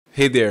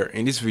Hey there,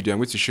 in this video I'm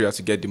going to show you how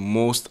to get the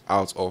most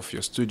out of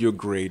your studio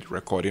grade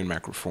recording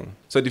microphone.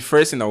 So the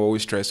first thing I will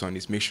always stress on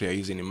is make sure you're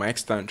using a mic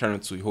stand. Try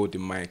not to hold the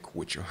mic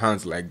with your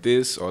hands like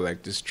this or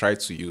like this. Try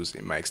to use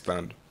a mic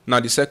stand. Now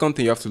the second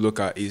thing you have to look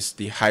at is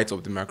the height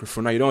of the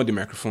microphone. Now you don't want the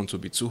microphone to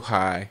be too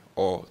high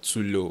or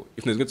too low.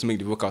 If it's going to make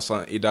the vocal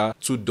sound either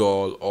too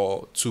dull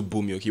or too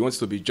boomy, okay, you want it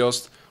to be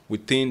just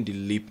within the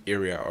lip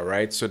area,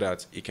 alright, so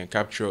that it can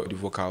capture the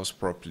vocals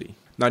properly.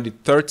 Now the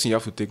third thing you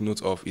have to take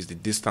note of is the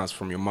distance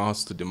from your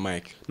mouth to the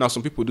mic. Now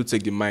some people do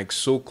take the mic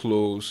so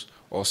close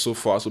or so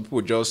far, so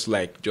people just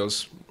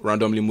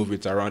randomly move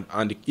it around,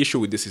 and the issue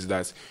with this is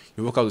that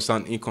your vocal will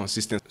sound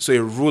inconsistent. So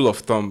a rule of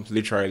thumb,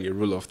 literally a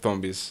rule of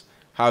thumb, is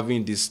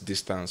having this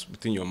distance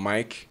between your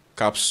mic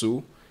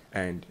capsule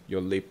and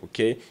your lip,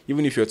 okay?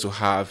 Even if you're to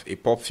have a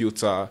pop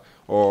filter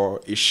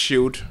or a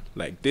shield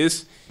like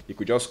this, it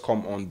could just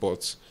come on,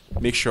 but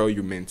make sure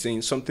you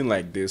maintain something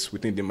like this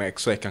within the mic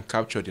so I can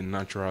capture the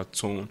natural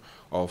tone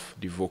of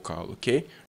the vocal, okay?